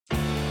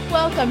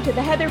Welcome to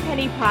the Heather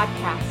Penny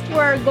Podcast,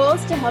 where our goal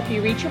is to help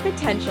you reach your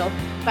potential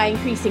by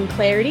increasing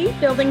clarity,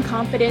 building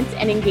confidence,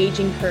 and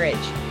engaging courage.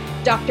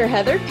 Dr.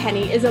 Heather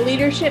Penny is a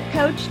leadership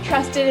coach,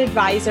 trusted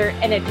advisor,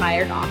 and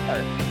admired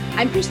author.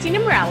 I'm Christina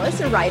Morales,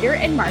 a writer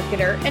and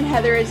marketer, and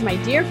Heather is my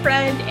dear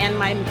friend and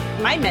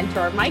my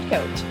mentor, my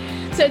coach.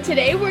 So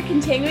today we're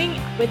continuing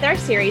with our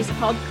series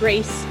called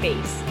Grace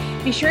Space.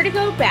 Be sure to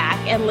go back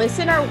and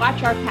listen or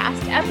watch our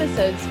past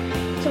episodes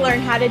to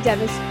learn how to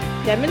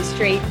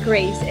demonstrate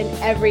grace in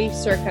every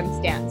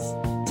circumstance.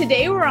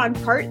 Today we're on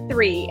part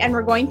 3 and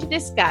we're going to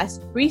discuss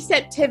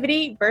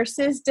receptivity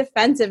versus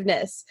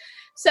defensiveness.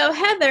 So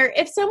Heather,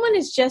 if someone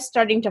is just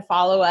starting to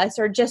follow us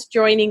or just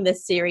joining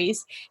this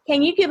series,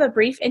 can you give a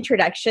brief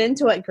introduction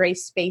to what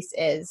grace space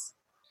is?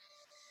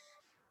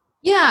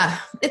 Yeah,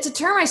 it's a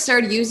term I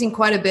started using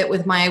quite a bit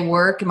with my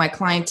work and my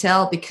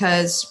clientele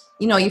because,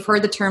 you've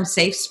heard the term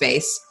safe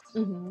space.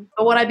 Mm-hmm.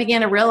 But what I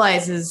began to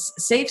realize is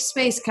safe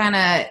space kind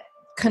of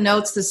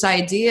connotes this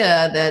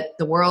idea that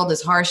the world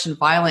is harsh and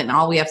violent and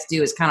all we have to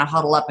do is kind of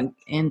huddle up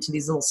into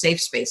these little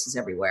safe spaces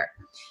everywhere.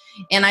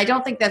 And I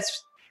don't think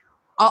that's,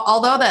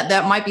 although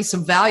that might be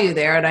some value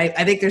there, and I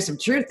think there's some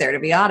truth there, to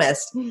be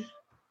honest,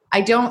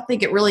 I don't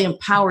think it really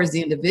empowers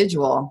the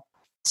individual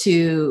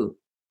to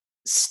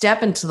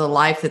step into the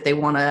life that they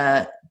want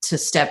to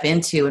step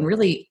into and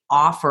really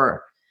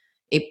offer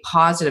a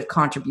positive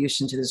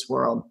contribution to this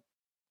world.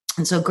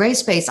 And so Grace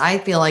Space, I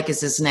feel like, is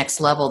this next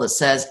level that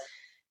says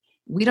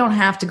we don't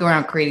have to go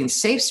around creating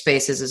safe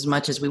spaces as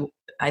much as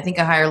I think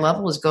a higher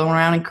level is going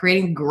around and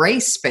creating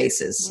grace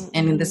spaces. Mm-hmm.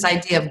 And in this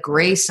idea of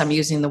grace, I'm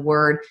using the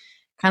word,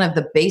 kind of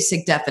the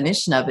basic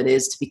definition of it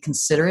is to be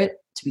considerate,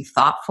 to be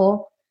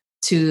thoughtful,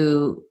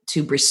 to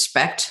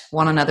respect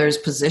one another's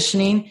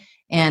positioning,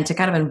 and to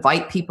kind of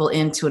invite people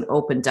into an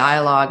open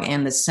dialogue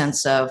and the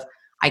sense of,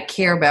 I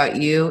care about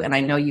you and I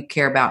know you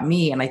care about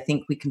me, and I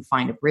think we can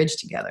find a bridge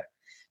together.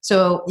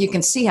 So you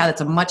can see how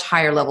that's a much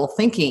higher level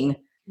thinking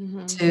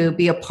to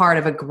be a part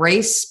of a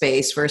grace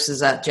space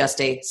versus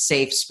just a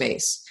safe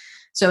space.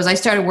 So as I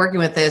started working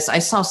with this, I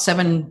saw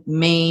 7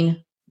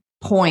 main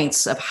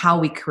points of how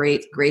we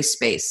create grace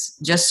space,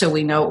 just so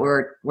we know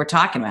what we're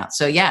talking about.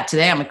 So yeah,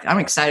 today I'm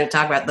excited to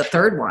talk about the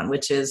third one,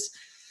 which is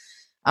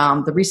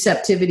the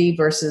receptivity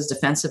versus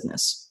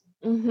defensiveness.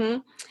 Mm-hmm.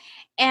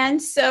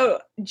 And so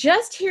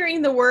just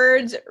hearing the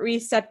words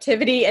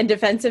receptivity and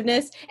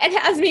defensiveness, it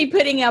has me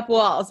putting up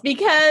walls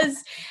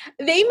because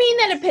they mean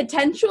that a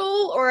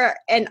potential or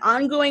an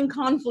ongoing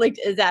conflict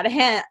is at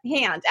hand.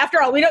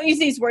 After all, we don't use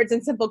these words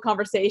in simple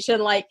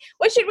conversation like,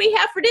 what should we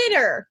have for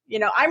dinner?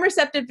 I'm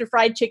receptive to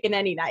fried chicken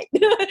any night.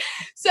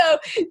 So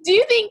do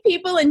you think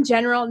people in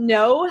general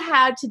know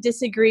how to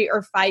disagree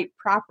or fight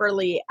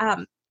properly?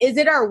 Is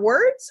it our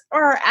words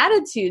or our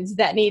attitudes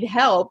that need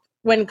help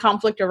when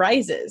conflict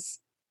arises?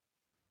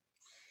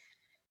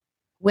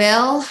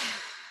 Well,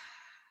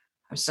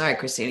 I'm sorry,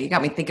 Christina. You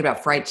got me thinking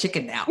about fried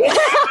chicken now.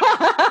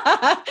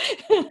 I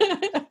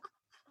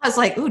was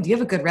like, ooh, do you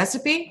have a good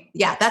recipe?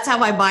 Yeah, that's how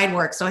my mind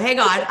works. So hang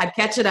on, I'm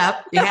catching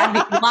up. You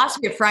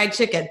lost me at fried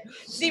chicken.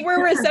 See,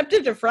 we're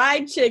receptive to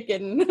fried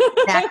chicken.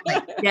 Exactly.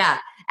 Yeah.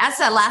 That's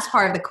that last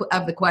part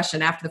of the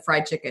question after the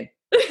fried chicken.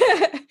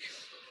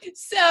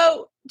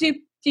 So do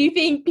you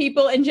think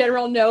people in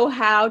general know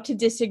how to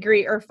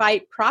disagree or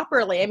fight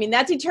properly? I mean,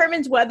 that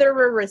determines whether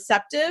we're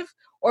receptive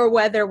or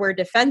whether we're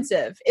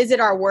defensive. Is it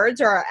our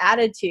words or our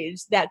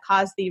attitudes that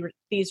cause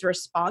these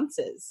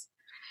responses?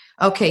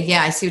 Okay,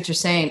 yeah, I see what you're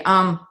saying.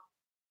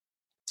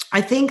 I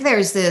think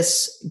there's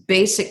this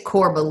basic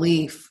core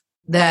belief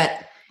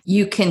that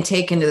you can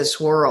take into this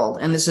world,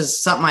 and this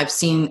is something I've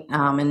seen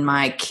in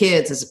my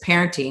kids as a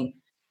parenting.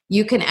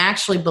 You can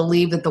actually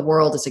believe that the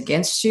world is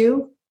against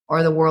you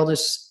or the world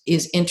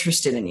is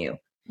interested in you.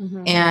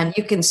 Mm-hmm. And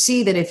you can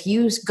see that if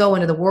you go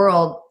into the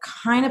world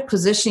kind of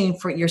positioning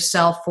for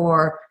yourself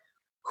for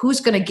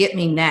who's going to get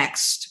me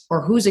next or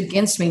who's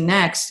against me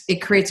next,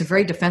 it creates a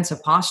very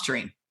defensive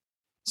posturing.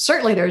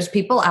 Certainly there's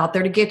people out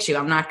there to get you.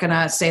 I'm not going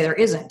to say there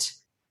isn't,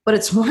 but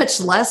it's much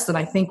less than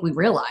I think we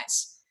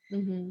realize.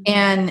 Mm-hmm.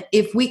 And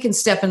if we can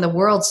step in the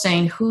world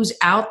saying who's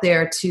out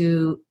there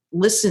to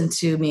listen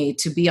to me,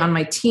 to be on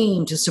my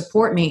team, to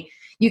support me,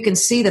 you can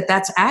see that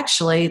that's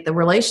actually the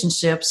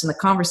relationships and the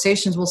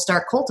conversations we'll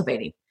start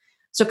cultivating.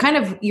 So kind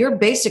of your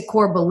basic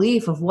core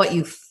belief of what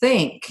you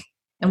think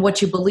and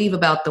what you believe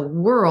about the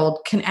world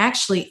can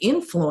actually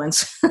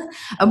influence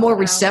a more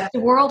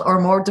receptive world or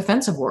a more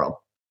defensive world.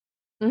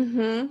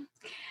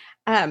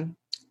 Mm-hmm.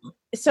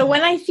 So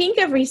when I think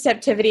of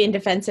receptivity and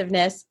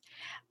defensiveness,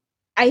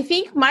 I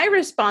think my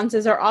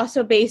responses are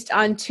also based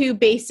on 2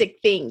 basic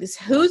things: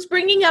 who's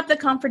bringing up the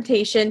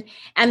confrontation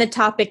and the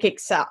topic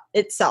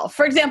itself.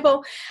 For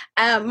example,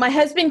 my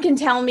husband can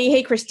tell me,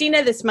 hey,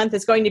 Christina, this month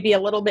is going to be a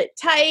little bit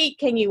tight.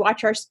 Can you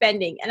watch our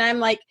spending? And I'm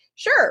like,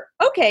 sure.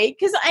 Okay.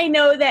 Because I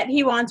know that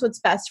he wants what's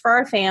best for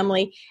our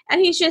family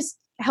and he's just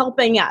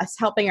helping us,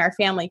 helping our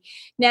family.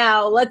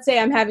 Now, let's say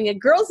I'm having a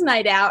girls'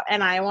 night out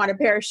and I want a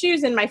pair of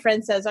shoes and my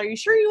friend says, are you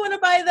sure you want to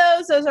buy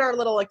those? Those are a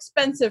little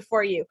expensive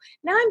for you.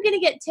 Now I'm going to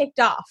get ticked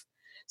off.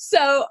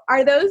 So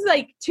are those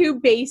like two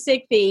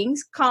basic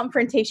things,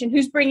 confrontation,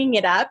 who's bringing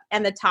it up,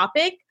 and the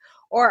topic?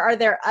 Or are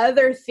there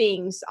other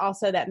things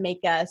also that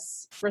make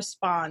us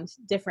respond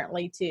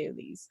differently to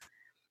these?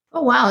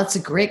 Oh, wow. That's a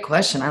great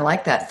question. I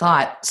like that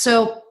thought.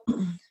 So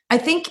I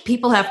think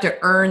people have to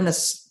earn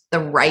the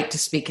right to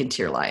speak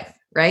into your life,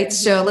 right? Mm-hmm.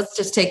 So let's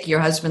just take your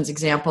husband's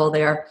example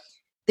there.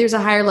 There's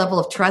a higher level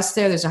of trust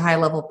there. There's a higher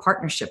level of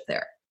partnership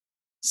there.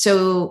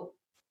 So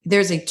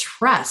there's a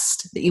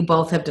trust that you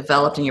both have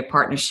developed in your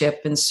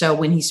partnership. And so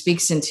when he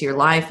speaks into your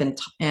life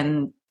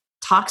and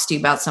talks to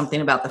you about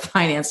something about the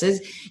finances,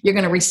 you're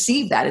going to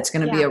receive that. It's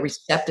going to be a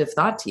receptive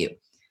thought to you.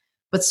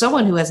 But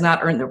someone who has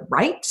not earned the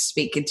right to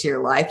speak into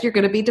your life, you're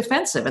going to be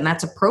defensive, and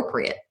that's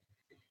appropriate.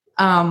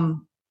 But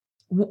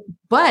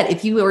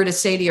if you were to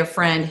say to your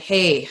friend,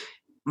 hey,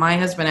 my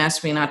husband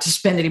asked me not to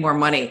spend any more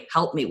money,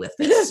 help me with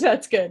this.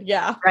 That's good.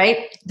 Yeah.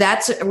 Right?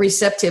 That's a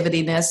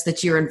receptiveness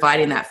that you're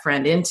inviting that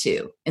friend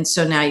into. And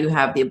so now you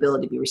have the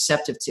ability to be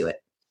receptive to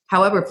it.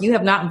 However, if you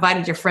have not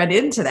invited your friend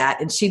into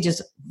that and she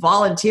just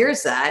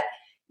volunteers that,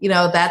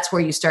 that's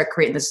where you start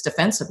creating this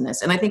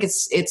defensiveness. And I think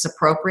it's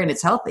appropriate and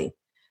it's healthy.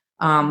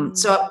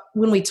 So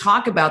when we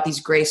talk about these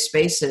gray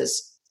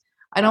spaces,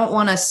 I don't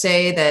want to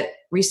say that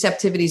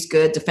receptivity is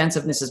good,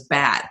 defensiveness is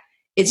bad.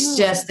 It's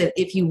just that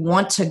if you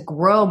want to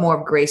grow more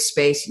of gray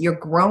space, you're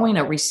growing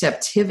a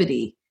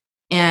receptivity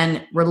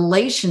and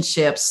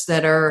relationships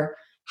that are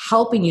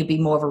helping you be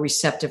more of a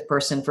receptive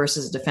person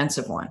versus a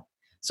defensive one.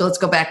 So let's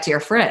go back to your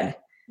friend.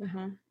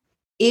 Mm-hmm.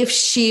 If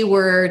she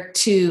were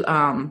to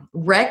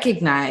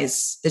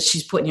recognize that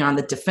she's putting you on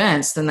the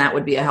defense, then that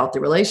would be a healthy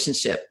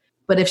relationship.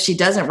 But if she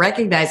doesn't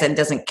recognize that and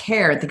doesn't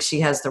care and thinks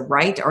she has the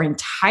right or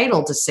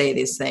entitled to say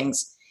these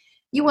things,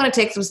 you want to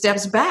take some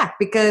steps back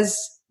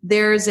because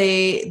there's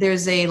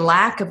a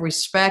lack of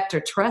respect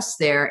or trust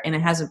there and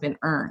it hasn't been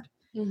earned.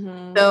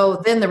 Mm-hmm.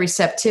 So then the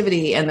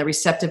receptivity and the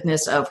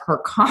receptiveness of her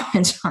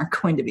comments aren't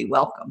going to be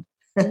welcome.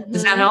 Mm-hmm.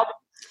 Does that help?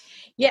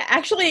 Yeah,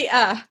 actually,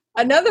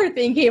 another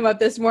thing came up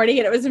this morning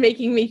and it was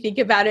making me think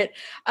about it.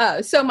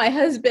 So my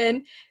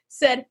husband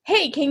said,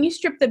 hey, can you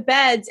strip the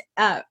beds,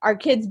 our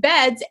kids'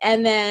 beds,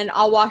 and then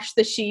I'll wash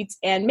the sheets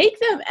and make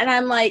them? And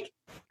I'm like,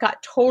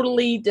 got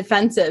totally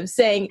defensive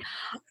saying,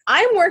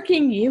 I'm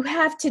working, you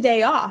have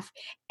today off.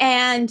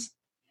 And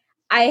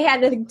I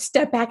had to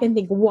step back and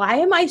think, why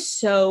am I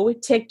so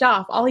ticked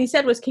off? All he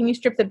said was, can you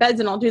strip the beds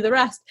and I'll do the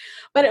rest?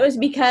 But it was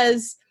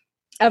because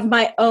of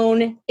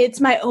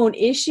it's my own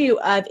issue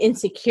of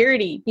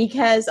insecurity,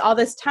 because all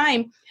this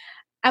time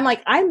I'm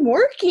like, I'm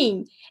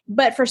working.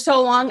 But for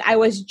so long, I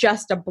was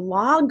just a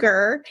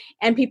blogger.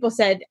 And people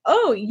said,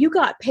 oh, you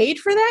got paid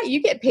for that?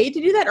 You get paid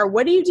to do that? Or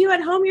what do you do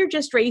at home? You're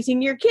just raising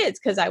your kids.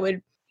 Because I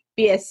would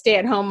be a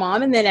stay-at-home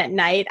mom. And then at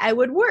night, I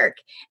would work.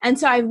 And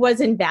so I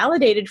was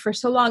invalidated for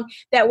so long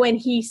that when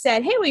he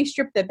said, hey, will you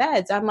strip the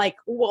beds? I'm like,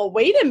 well,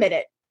 wait a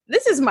minute.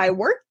 This is my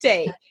work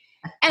day.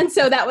 And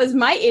so that was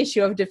my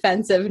issue of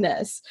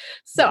defensiveness.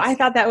 So I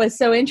thought that was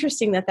so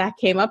interesting that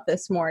came up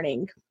this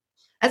morning.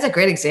 That's a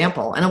great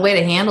example. And a way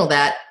to handle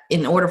that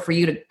in order for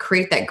you to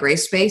create that gray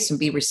space and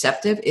be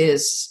receptive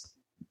is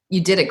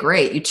you did it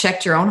great. You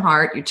checked your own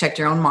heart, you checked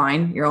your own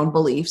mind, your own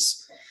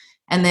beliefs.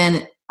 And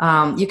then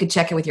you could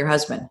check it with your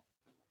husband.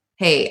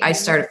 Hey, I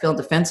started feeling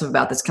defensive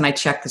about this. Can I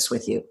check this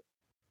with you?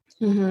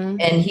 Mm-hmm.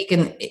 And he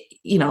can,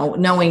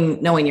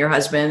 knowing your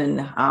husband,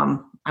 and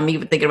I'm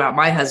even thinking about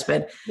my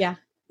husband. Yeah.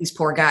 These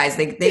poor guys,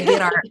 they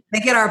get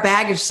our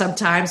baggage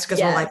sometimes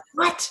because we're like,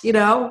 what?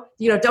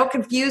 Don't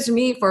confuse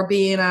me for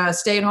being a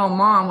stay-at-home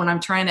mom when I'm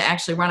trying to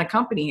actually run a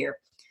company here.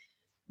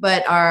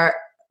 But our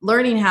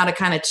learning how to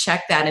kind of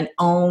check that and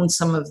own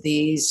some of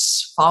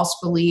these false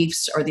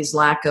beliefs or these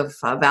lack of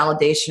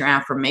validation or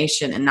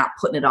affirmation and not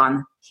putting it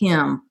on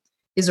him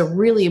is a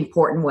really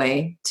important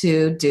way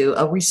to do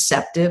a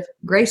receptive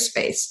gray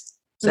space.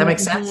 Does that make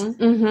sense?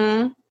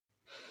 Mm-hmm.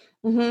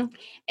 Mm-hmm.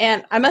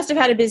 And I must have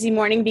had a busy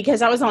morning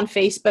because I was on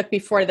Facebook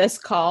before this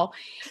call,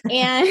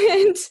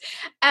 and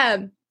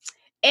and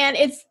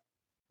it's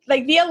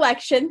like the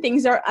election,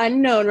 things are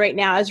unknown right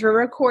now as we're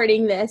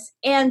recording this.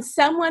 And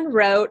someone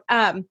wrote,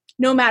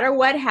 no matter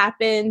what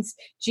happens,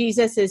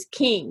 Jesus is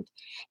king.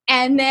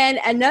 And then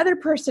another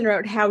person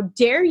wrote, how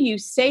dare you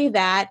say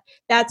that?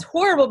 That's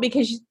horrible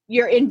because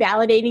you're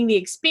invalidating the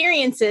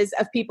experiences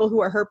of people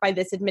who are hurt by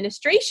this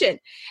administration.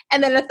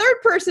 And then a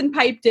third person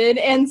piped in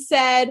and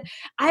said,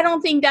 I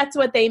don't think that's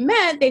what they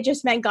meant. They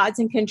just meant God's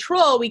in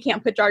control. We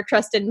can't put our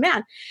trust in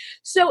man.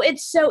 So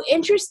it's so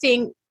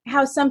interesting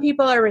how some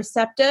people are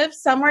receptive,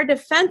 some are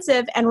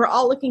defensive, and we're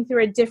all looking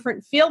through a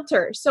different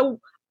filter. So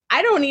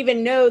I don't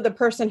even know the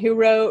person who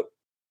wrote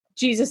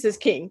Jesus is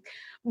king,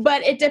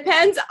 but it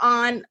depends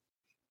on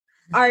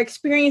our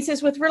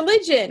experiences with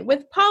religion,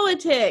 with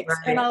politics,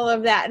 right, and all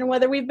of that, and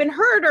whether we've been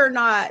hurt or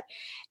not.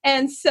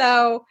 And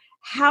so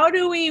how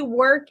do we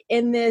work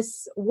in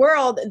this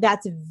world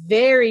that's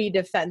very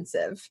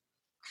defensive?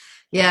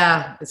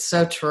 Yeah, it's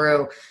so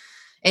true.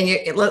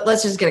 And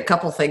let's just get a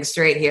couple things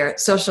straight here.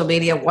 Social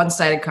media,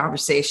 one-sided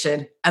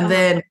conversation. And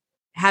then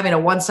having a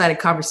one-sided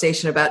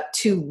conversation about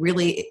two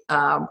really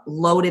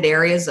loaded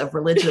areas of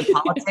religion and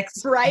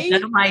politics. Right?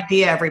 No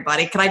idea,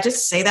 everybody. Can I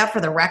just say that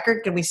for the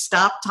record? Can we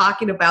stop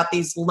talking about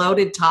these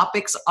loaded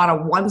topics on a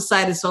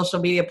one-sided social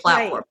media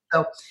platform?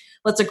 Right. So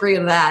let's agree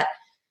on that.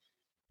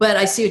 But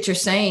I see what you're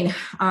saying.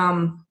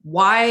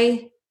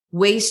 Why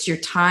waste your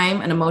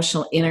time and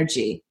emotional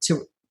energy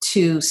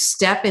to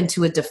step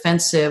into a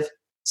defensive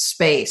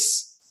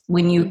space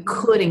when you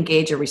could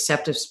engage a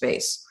receptive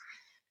space?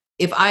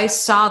 If I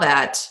saw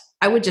that,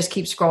 I would just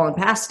keep scrolling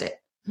past it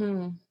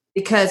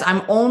because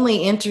I'm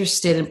only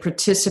interested in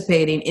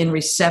participating in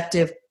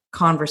receptive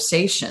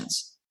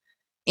conversations.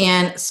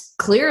 And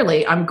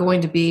clearly I'm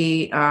going to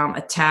be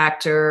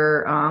attacked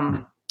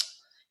or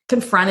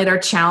confronted or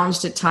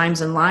challenged at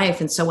times in life.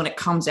 And so when it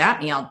comes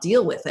at me, I'll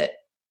deal with it,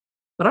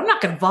 but I'm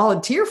not going to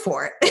volunteer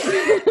for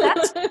it.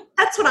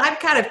 That's what I'm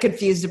kind of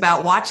confused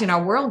about watching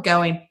our world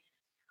going,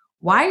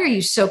 why are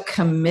you so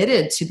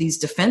committed to these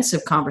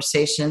defensive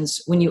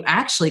conversations when you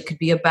actually could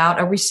be about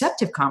a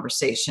receptive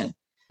conversation?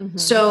 Mm-hmm.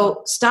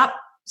 So stop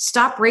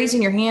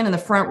raising your hand in the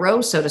front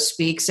row, so to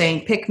speak,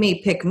 saying, pick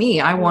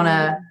me. I want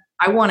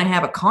to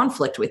have a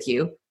conflict with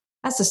you.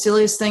 That's the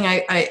silliest thing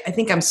I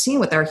think I'm seeing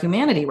with our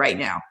humanity right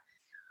now.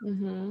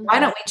 Mm-hmm.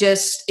 Why don't we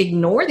just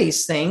ignore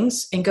these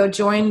things and go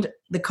join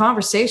the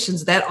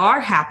conversations that are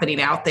happening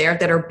out there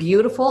that are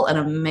beautiful and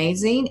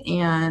amazing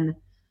and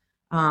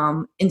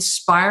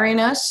inspiring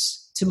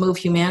us to move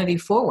humanity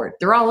forward?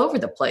 They're all over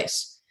the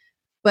place.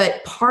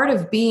 But part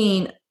of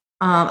being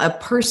a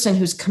person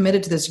who's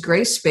committed to this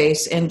grace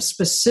space and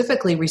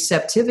specifically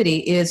receptivity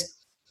is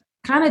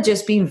kind of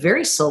just being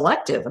very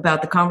selective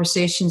about the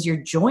conversations you're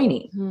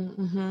joining.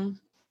 Mm-hmm.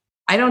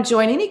 I don't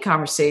join any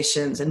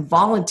conversations and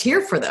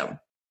volunteer for them,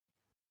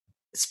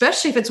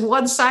 especially if it's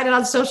one-sided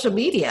on social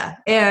media.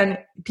 And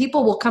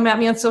people will come at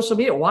me on social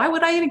media. Why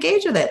would I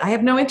engage with it? I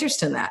have no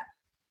interest in that.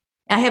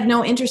 I have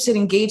no interest in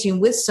engaging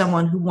with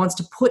someone who wants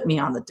to put me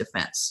on the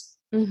defense.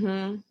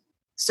 Mm-hmm.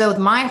 So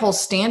my whole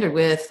standard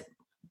with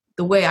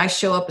the way I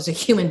show up as a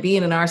human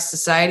being in our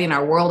society and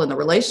our world and the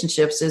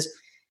relationships is,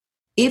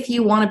 if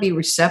you want to be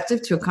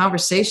receptive to a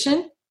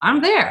conversation,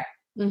 I'm there.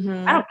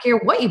 Mm-hmm. I don't care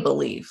what you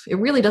believe. It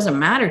really doesn't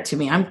matter to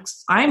me.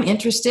 I'm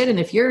interested. And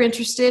if you're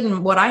interested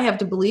in what I have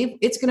to believe,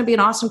 it's going to be an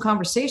awesome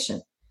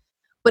conversation.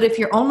 But if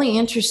you're only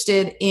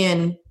interested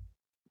in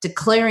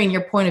declaring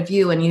your point of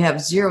view and you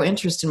have zero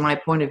interest in my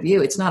point of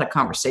view, it's not a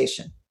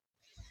conversation.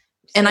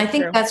 And I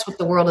think that's what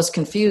the world is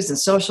confused, and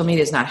social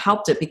media has not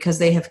helped it because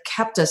they have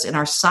kept us in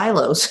our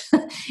silos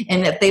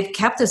and that they've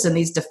kept us in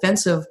these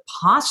defensive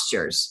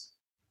postures,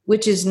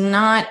 which is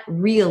not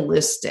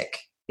realistic.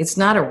 It's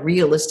not a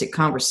realistic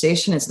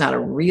conversation. It's not a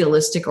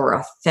realistic or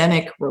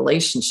authentic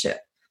relationship.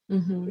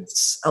 Mm-hmm.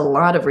 It's a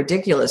lot of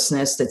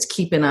ridiculousness that's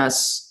keeping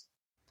us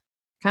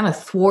kind of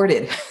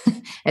thwarted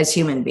as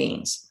human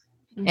beings.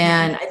 Mm-hmm.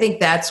 And I think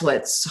that's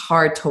what's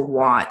hard to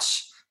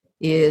watch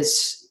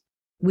is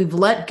we've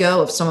let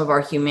go of some of our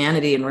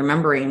humanity and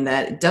remembering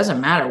that it doesn't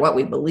matter what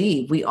we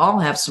believe. We all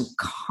have some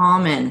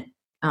common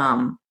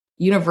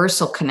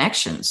universal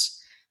connections.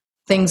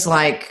 Things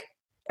like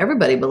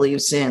everybody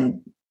believes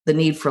in the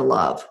need for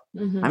love.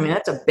 Mm-hmm. I mean,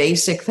 that's a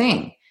basic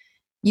thing.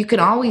 You can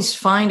always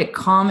find a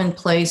common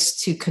place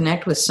to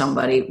connect with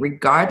somebody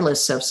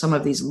regardless of some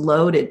of these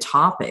loaded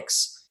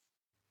topics.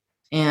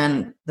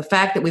 And the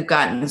fact that we've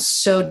gotten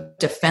so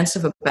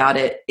defensive about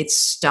it, it's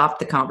stopped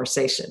the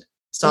conversation.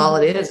 So all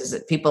it is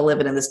that people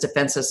living in this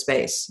defensive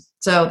space.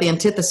 So the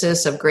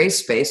antithesis of grace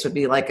space would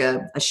be like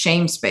a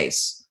shame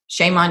space.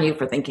 Shame on you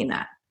for thinking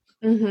that.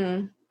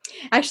 Mm-hmm.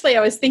 Actually,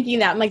 I was thinking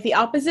that like the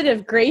opposite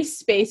of grace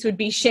space would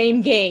be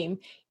shame game,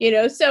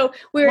 So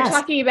we were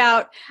talking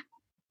about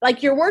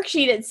like your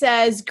worksheet, it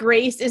says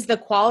grace is the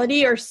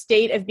quality or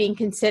state of being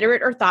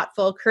considerate or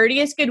thoughtful,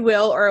 courteous,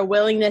 goodwill, or a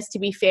willingness to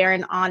be fair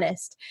and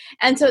honest.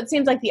 And so it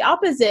seems like the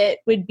opposite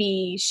would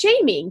be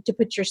shaming, to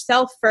put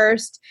yourself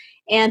first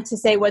and to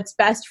say what's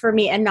best for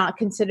me and not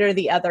consider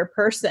the other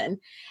person.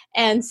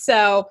 And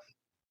so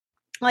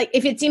like,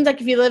 if it seems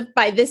like if you live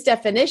by this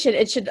definition,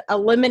 it should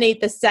eliminate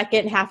the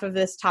second half of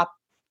this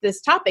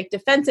topic,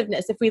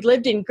 defensiveness. If we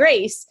lived in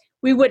grace,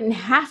 we wouldn't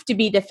have to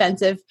be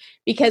defensive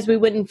because we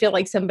wouldn't feel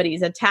like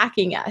somebody's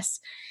attacking us.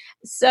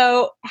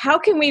 So how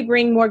can we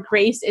bring more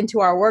grace into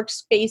our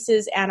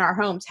workspaces and our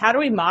homes? How do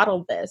we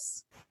model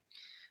this?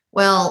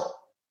 Well,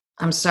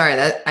 I'm sorry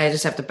that I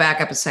just have to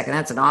back up a second.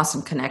 That's an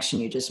awesome connection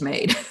you just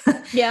made.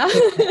 Yeah.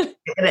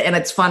 And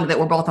it's fun that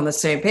we're both on the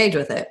same page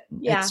with it.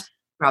 Yeah. It's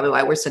probably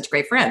why we're such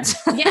great friends.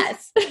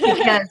 Yes.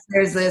 Because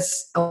there's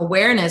this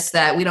awareness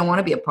that we don't want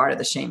to be a part of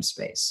the shame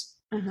space.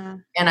 Uh-huh.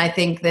 And I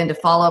think then to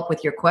follow up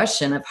with your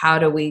question of how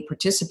do we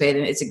participate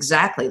in it, it's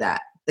exactly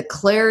that. The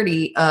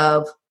clarity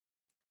of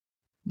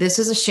this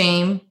is a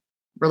shame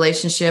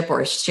relationship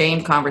or a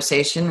shame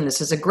conversation, and this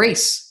is a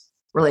grace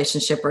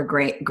relationship or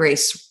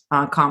grace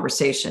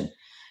conversation.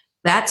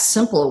 That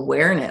simple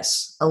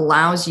awareness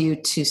allows you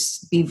to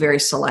be very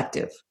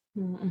selective.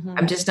 Mm-hmm.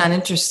 I'm just not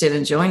interested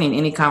in joining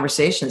any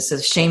conversation that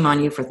says, shame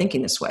on you for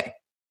thinking this way.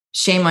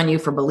 Shame on you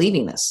for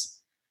believing this.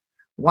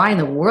 Why in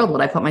the world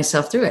would I put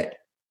myself through it?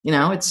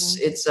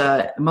 It's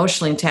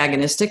emotionally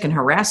antagonistic and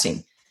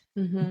harassing.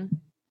 Mm-hmm.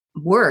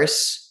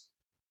 Worse,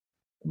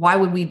 why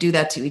would we do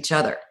that to each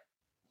other?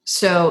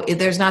 So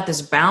there's not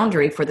this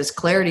boundary for this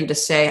clarity to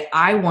say,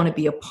 I want to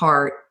be a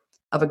part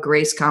of a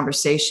grace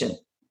conversation.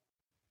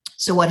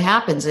 So what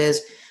happens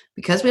is,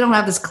 because we don't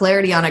have this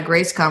clarity on a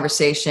grace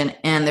conversation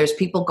and there's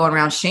people going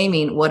around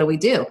shaming, what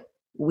do?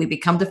 We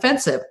become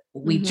defensive.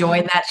 We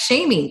join that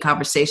shaming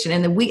conversation,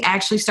 and then we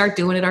actually start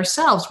doing it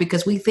ourselves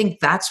because we think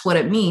that's what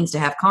it means to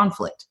have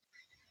conflict.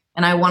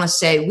 And I want to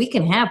say we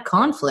can have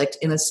conflict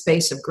in a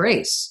space of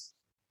grace.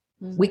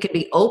 Mm-hmm. We can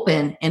be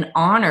open and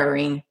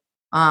honoring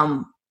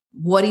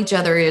what each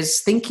other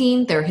is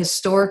thinking, their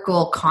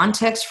historical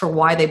context for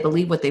why they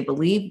believe what they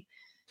believe.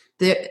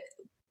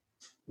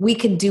 We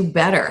can do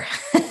better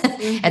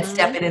at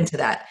stepping into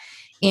that.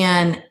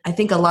 And I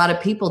think a lot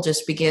of people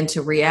just begin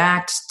to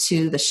react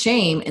to the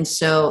shame. And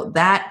so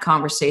that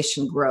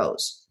conversation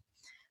grows.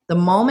 The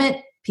moment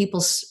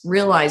people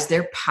realize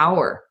their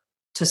power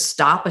to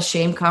stop a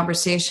shame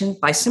conversation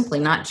by simply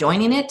not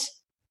joining it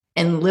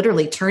and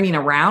literally turning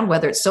around,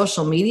 whether it's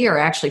social media or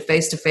actually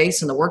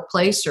face-to-face in the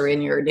workplace or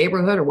in your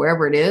neighborhood or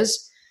wherever it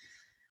is,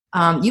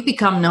 you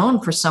become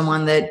known for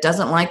someone that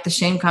doesn't like the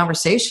shame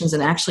conversations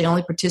and actually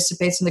only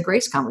participates in the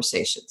grace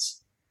conversations.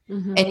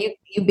 Mm-hmm. And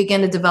you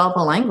begin to develop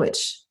a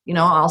language.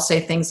 I'll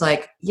say things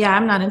like, yeah,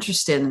 I'm not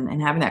interested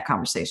in having that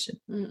conversation.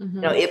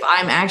 Mm-hmm. If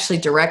I'm actually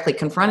directly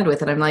confronted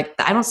with it, I'm like,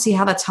 I don't see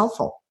how that's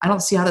helpful. I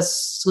don't see how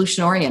that's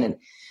solution oriented.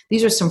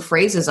 These are some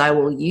phrases I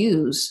will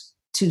use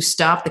to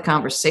stop the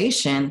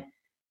conversation,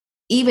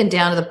 even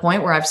down to the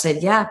point where I've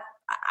said, yeah,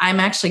 I'm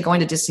actually going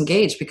to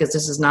disengage because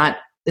this is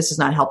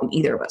not helping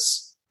either of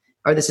us,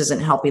 or this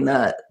isn't helping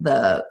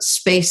the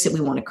space that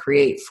we want to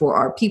create for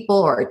our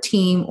people or our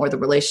team or the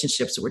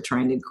relationships that we're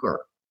trying to grow.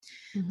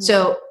 Mm-hmm.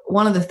 So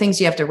one of the things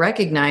you have to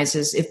recognize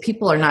is if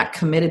people are not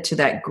committed to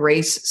that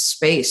grace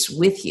space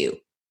with you,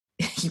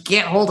 you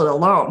can't hold it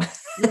alone.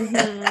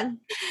 Mm-hmm.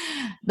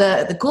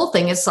 The cool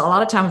thing is a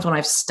lot of times when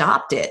I've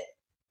stopped it,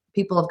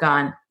 people have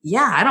gone,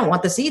 yeah, I don't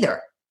want this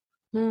either.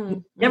 Mm-hmm.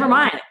 Never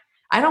mind.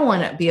 I don't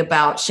want to be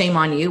about shame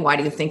on you. Why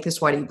do you think this?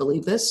 Why do you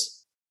believe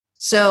this?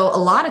 So a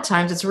lot of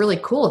times it's really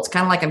cool. It's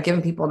kind of like I'm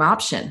giving people an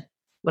option.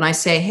 When I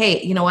say,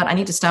 hey, you know what? I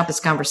need to stop this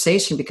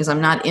conversation because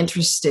I'm not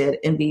interested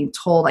in being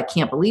told I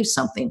can't believe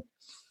something.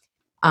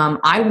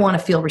 I want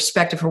to feel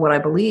respected for what I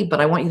believe,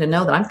 but I want you to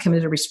know that I'm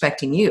committed to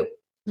respecting you.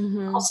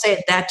 Mm-hmm. I'll say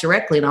it that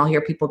directly, and I'll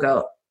hear people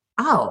go,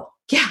 oh,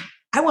 yeah,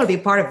 I want to be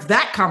a part of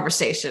that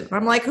conversation.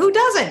 I'm like, who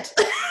doesn't?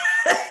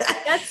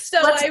 That's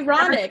so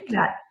ironic.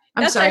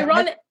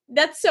 Ironic.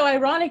 That's so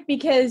ironic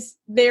because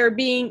they're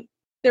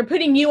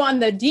putting you on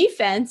the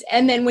defense,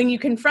 and then when you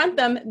confront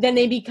them, then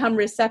they become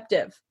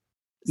receptive.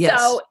 Yes.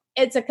 So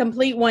it's a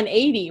complete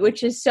 180,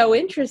 which is so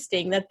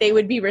interesting that they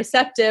would be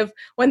receptive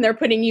when they're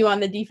putting you on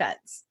the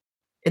defense.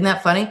 Isn't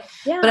that funny?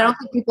 Yeah. But I don't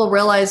think people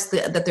realize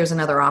that there's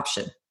another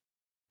option.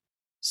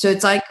 So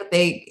it's like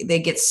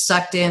they get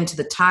sucked into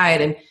the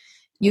tide, and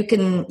you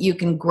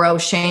can grow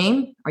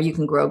shame or you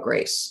can grow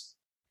grace.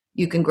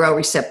 You can grow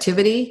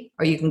receptivity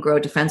or you can grow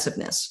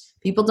defensiveness.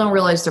 People don't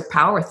realize their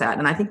power with that.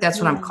 And I think that's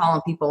what I'm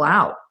calling people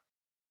out.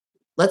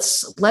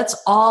 Let's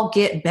all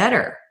get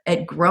better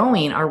at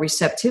growing our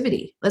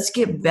receptivity. Let's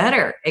get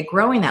better at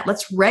growing that.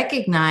 Let's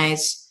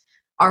recognize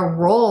our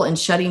role in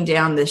shutting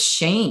down this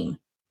shame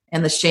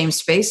and the shame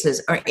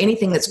spaces or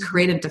anything that's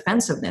created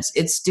defensiveness.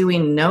 It's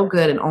doing no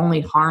good and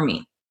only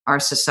harming our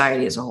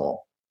society as a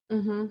whole.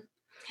 Mm-hmm.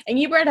 And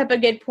you brought up a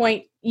good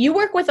point. You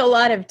work with a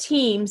lot of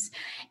teams,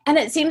 and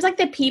it seems like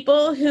the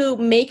people who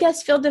make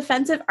us feel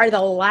defensive are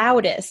the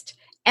loudest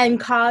and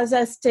cause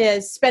us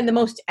to spend the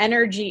most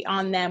energy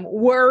on them,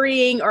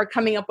 worrying or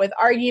coming up with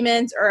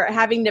arguments or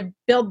having to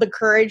build the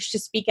courage to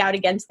speak out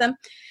against them.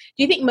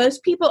 Do you think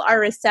most people are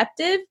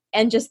receptive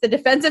and just the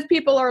defensive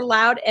people are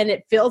loud and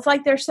it feels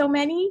like there's so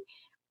many?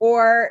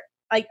 Or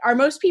like, are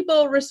most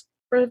people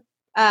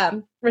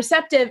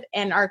receptive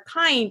and are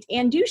kind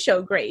and do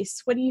show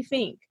grace? What do you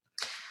think?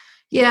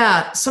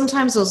 Yeah,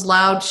 sometimes those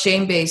loud,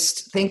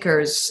 shame-based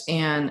thinkers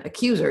and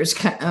accusers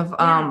kind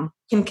of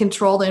can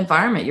control the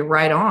environment. You're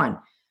right on.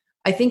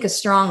 I think a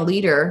strong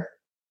leader,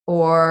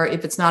 or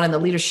if it's not in the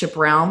leadership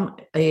realm,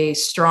 a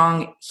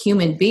strong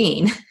human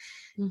being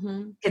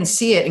can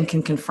see it and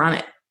can confront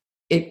it.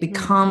 It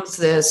becomes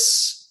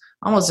this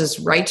almost this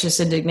righteous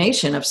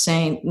indignation of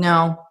saying,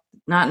 no,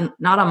 not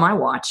on my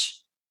watch.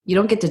 You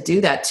don't get to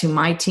do that to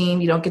my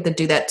team. You don't get to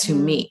do that to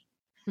me.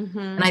 Mm-hmm.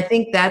 And I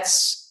think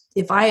that's,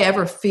 if I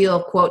ever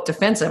feel, quote,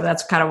 defensive,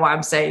 that's kind of why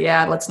I'm saying,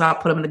 yeah, let's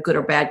not put them in the good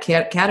or bad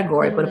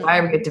category. Mm-hmm. But if I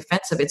ever get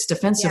defensive, it's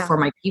defensive for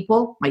my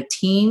people, my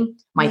team,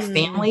 my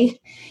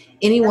family,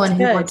 anyone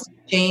who wants to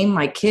shame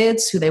my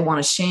kids, who they want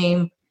to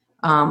shame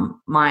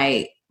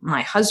my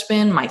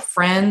husband, my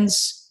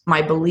friends,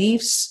 my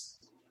beliefs.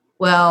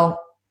 Well,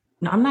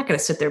 no, I'm not going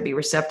to sit there and be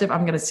receptive.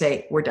 I'm going to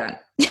say, we're done.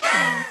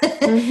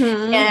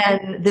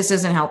 And this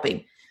isn't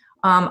helping.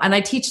 And I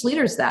teach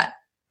leaders that.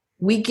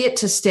 we get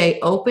to stay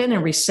open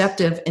and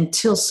receptive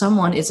until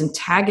someone is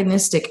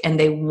antagonistic and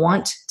they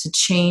want to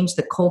change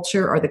the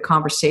culture or the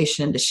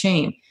conversation into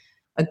shame.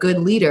 A good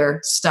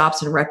leader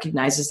stops and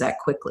recognizes that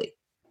quickly.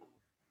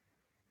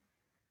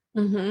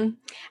 Mm-hmm.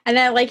 And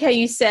I like how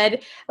you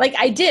said, like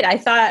I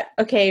thought,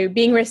 okay,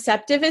 being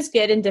receptive is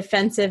good and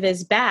defensive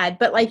is bad.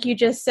 But like you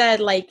just said,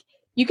 like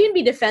you can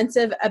be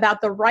defensive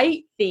about the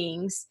right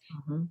things,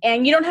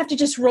 and you don't have to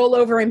just roll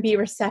over and be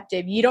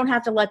receptive. You don't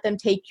have to let them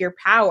take your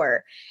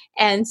power.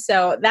 And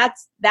so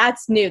that's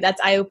new.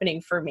 That's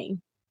eye-opening for me.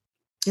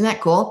 Isn't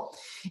that cool?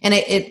 And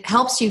it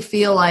helps you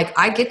feel like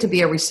I get to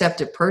be a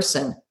receptive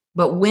person,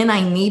 but when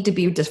I need to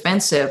be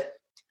defensive,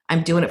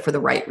 I'm doing it for the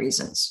right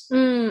reasons.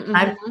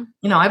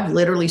 Mm-hmm. I've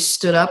literally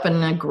stood up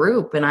in a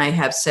group and I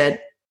have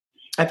said,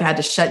 I've had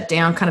to shut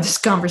down kind of this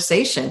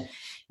conversation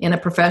in a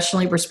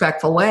professionally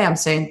respectful way. I'm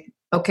saying,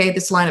 okay,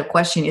 this line of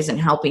questioning isn't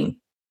helping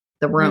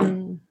the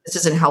room. This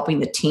isn't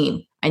helping the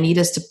team. I need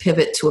us to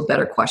pivot to a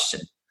better question.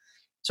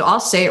 So I'll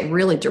say it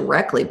really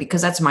directly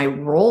because that's my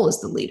role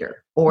as the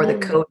leader or the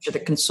coach or the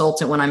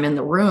consultant when I'm in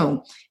the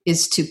room,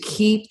 is to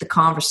keep the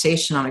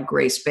conversation on a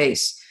grace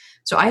base.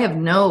 So I have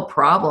no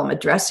problem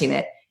addressing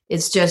it.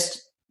 It's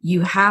just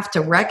you have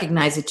to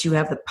recognize that you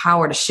have the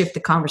power to shift the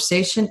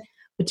conversation,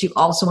 but you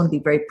also want to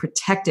be very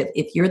protective.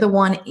 If you're the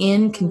one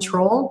in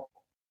control,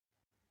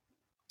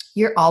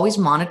 you're always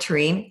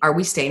monitoring, are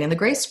we staying in the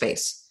grace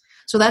space?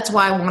 So that's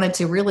why I wanted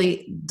to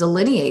really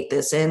delineate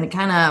this and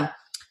kind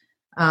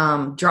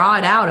of draw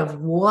it out of,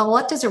 well,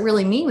 what does it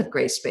really mean with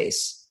grace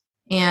space?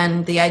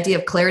 And the idea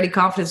of clarity,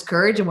 confidence,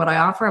 courage, and what I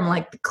offer, I'm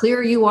like, the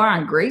clearer you are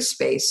on grace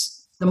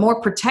space, the more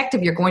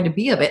protective you're going to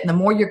be of it, and the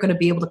more you're going to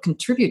be able to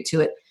contribute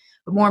to it.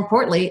 But more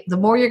importantly, the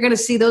more you're going to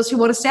see those who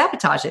want to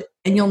sabotage it,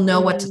 and you'll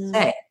know what to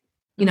say.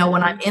 You know,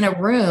 when I'm in a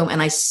room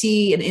and I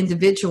see an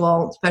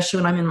individual,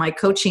 especially when I'm in my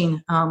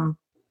coaching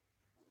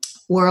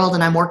world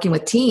and I'm working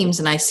with teams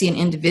and I see an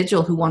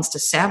individual who wants to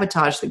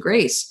sabotage the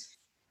grace,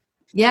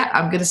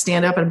 I'm going to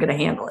stand up and I'm going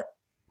to handle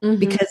it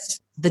because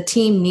the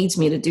team needs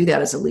me to do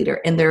that as a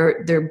leader. And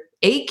they're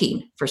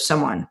aching for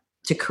someone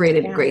to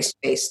create a grace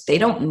space. They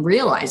don't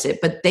realize it,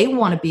 but they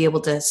want to be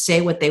able to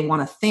say what they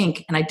want to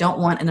think. And I don't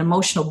want an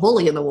emotional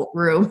bully in the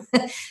room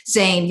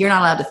saying, you're not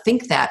allowed to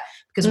think that,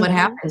 because what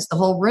happens, the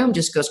whole room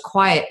just goes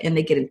quiet and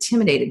they get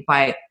intimidated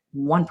by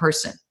one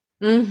person.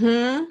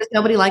 Because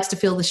nobody likes to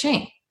feel the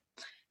shame.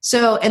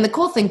 So, and the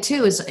cool thing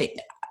too is,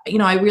 you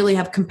know, I really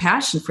have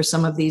compassion for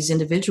some of these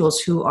individuals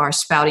who are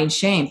spouting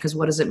shame, because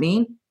what does it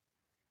mean?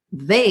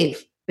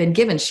 They've been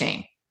given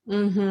shame.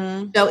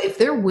 So if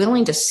they're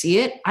willing to see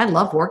it, I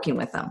love working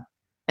with them.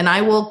 And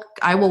I will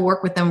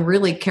work with them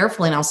really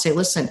carefully. And I'll say,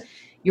 listen,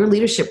 your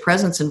leadership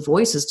presence and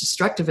voice is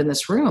destructive in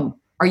this room.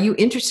 Are you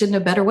interested in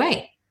a better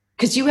way?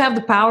 Because you have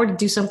the power to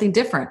do something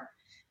different.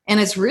 And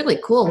it's really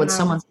cool when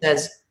someone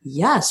says,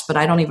 yes, but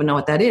I don't even know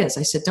what that is.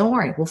 I said, don't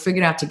worry, we'll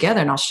figure it out together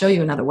and I'll show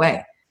you another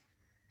way.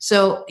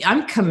 So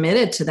I'm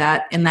committed to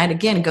that. And that,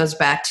 again, goes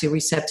back to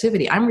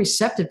receptivity. I'm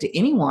receptive to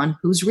anyone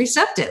who's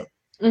receptive.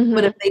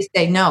 But if they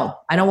say, no,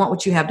 I don't want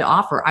what you have to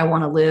offer, I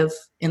want to live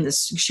in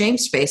this shame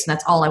space and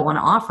that's all I want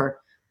to offer,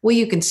 well,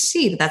 you can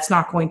see that that's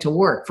not going to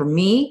work for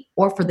me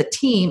or for the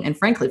team and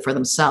frankly for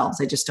themselves.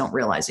 They just don't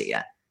realize it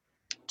yet.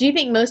 Do you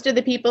think most of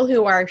the people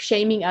who are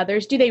shaming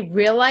others, do they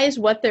realize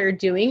what they're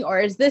doing, or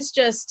is this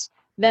just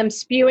them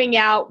spewing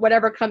out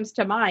whatever comes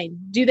to mind?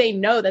 Do they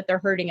know that they're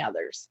hurting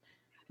others?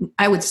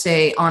 I would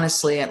say,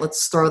 honestly,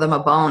 let's throw them a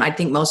bone. I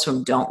think most of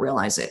them don't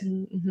realize it.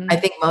 I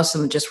think most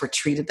of them just were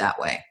treated that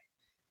way.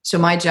 So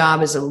my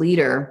job as a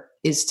leader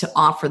is to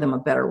offer them a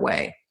better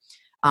way.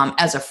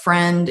 As a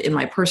friend in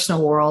my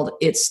personal world,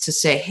 it's to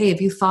say, hey,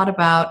 have you thought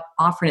about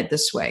offering it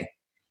this way?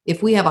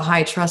 If we have a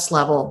high trust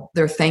level,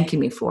 they're thanking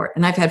me for it.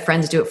 And I've had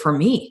friends do it for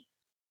me.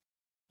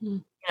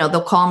 You know,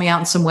 they'll call me out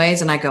in some ways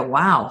and I go,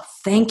 wow,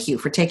 thank you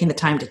for taking the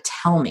time to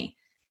tell me,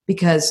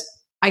 because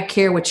I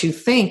care what you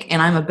think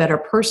and I'm a better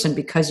person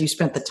because you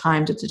spent the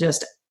time to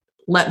just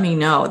let me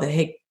know that,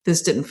 hey,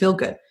 this didn't feel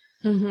good.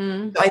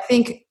 So I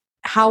think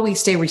how we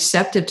stay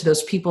receptive to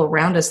those people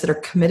around us that are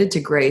committed to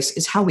grace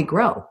is how we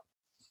grow.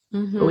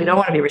 But we don't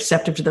want to be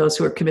receptive to those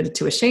who are committed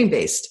to a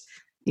shame-based.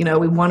 You know,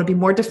 we want to be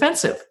more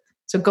defensive.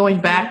 So going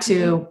back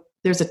to,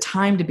 there's a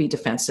time to be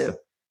defensive,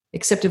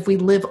 except if we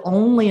live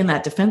only in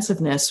that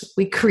defensiveness,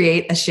 we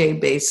create a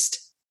shame-based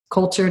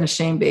culture and a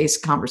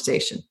shame-based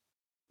conversation.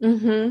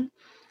 And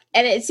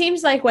it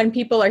seems like when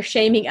people are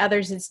shaming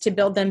others, it's to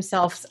build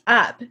themselves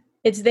up.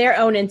 It's their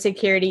own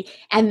insecurity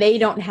and they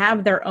don't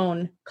have their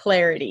own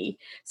clarity.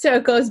 So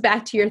it goes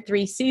back to your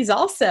 3 C's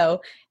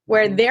also,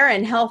 where they're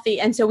unhealthy.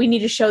 And so we need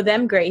to show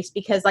them grace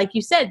because, like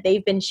you said,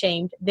 they've been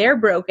shamed, they're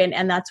broken,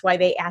 and that's why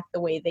they act the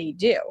way they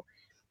do.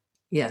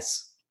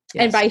 Yes.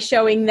 And by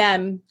showing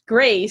them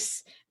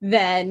grace,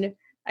 then,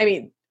 I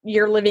mean,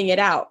 you're living it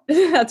out.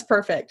 That's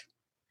perfect.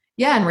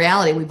 Yeah. In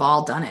reality, we've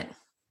all done it.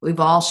 We've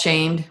all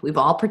shamed. We've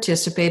all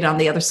participated on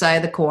the other side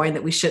of the coin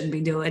that we shouldn't be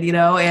doing, you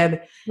know?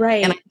 And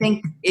I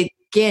think,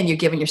 again, you're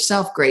giving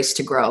yourself grace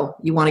to grow.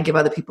 You want to give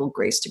other people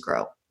grace to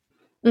grow.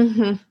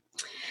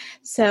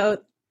 So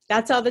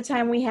that's all the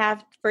time we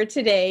have for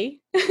today.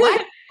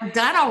 What? We're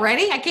done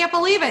already? I can't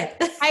believe it.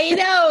 I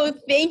know.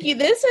 Thank you.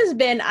 This has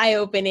been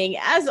eye-opening.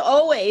 As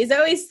always, I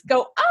always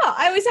go,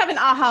 I always have an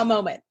aha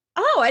moment.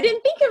 Oh, I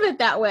didn't think of it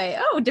that way.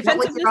 Oh,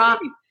 defensiveness.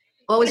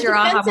 What was your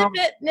aha moment?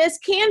 Defensiveness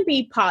can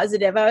be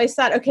positive. I always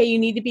thought, okay, you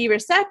need to be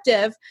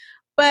receptive,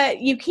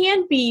 but you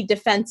can be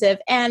defensive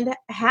and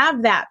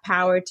have that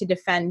power to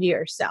defend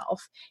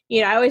yourself.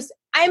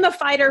 I'm a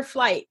fight or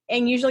flight,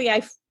 and usually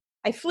I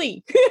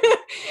flee.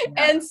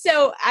 And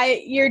so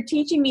you're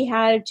teaching me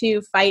how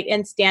to fight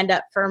and stand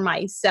up for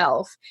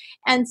myself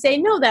and say,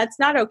 no, that's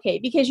not okay.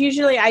 Because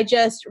usually I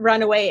just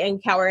run away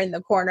and cower in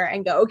the corner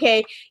and go,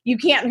 okay, you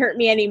can't hurt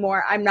me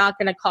anymore. I'm not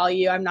going to call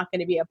you. I'm not going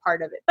to be a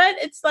part of it. But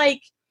it's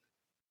like,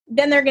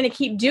 then they're going to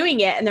keep doing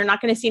it and they're not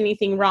going to see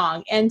anything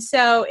wrong. And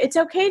so it's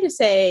okay to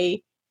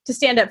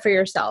stand up for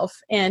yourself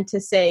and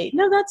to say,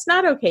 no, that's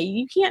not okay.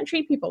 You can't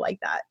treat people like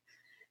that.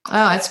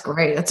 Oh, that's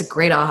great. That's a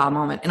great aha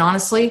moment. And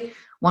honestly,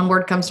 one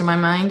word comes to my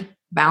mind: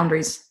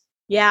 boundaries.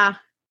 Yeah.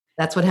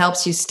 That's what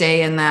helps you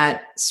stay in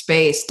that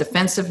space.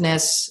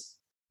 Defensiveness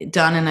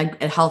done in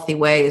a healthy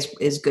way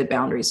is good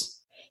boundaries.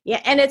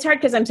 Yeah. And it's hard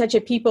because I'm such a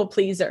people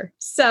pleaser.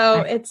 So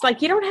it's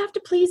like, you don't have to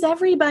please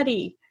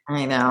everybody.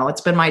 I know.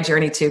 It's been my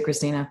journey too,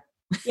 Christina.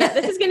 Yeah,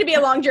 this is going to be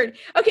a long journey.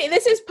 Okay,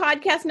 this is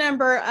podcast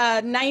number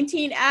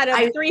 19 out of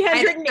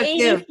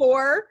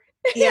 384.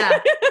 Yeah,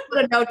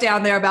 put a note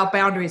down there about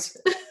boundaries.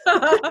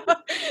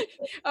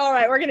 All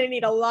right, we're going to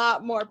need a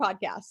lot more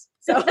podcasts.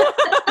 So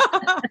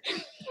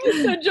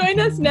join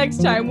us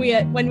next time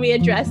when we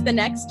address the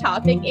next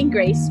topic in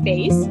Grace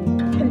Space: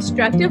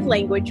 constructive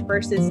language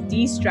versus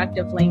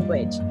destructive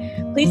language.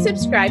 Please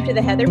subscribe to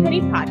the Heather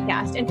Penny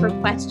Podcast, and for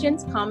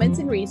questions, comments,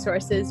 and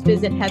resources,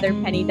 visit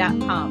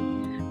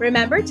heatherpenny.com.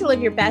 Remember, to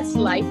live your best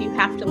life, you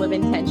have to live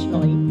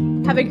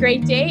intentionally. Have a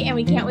great day, and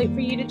we can't wait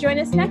for you to join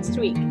us next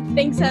week.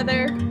 Thanks,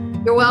 Heather.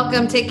 You're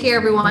welcome. Take care,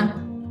 everyone.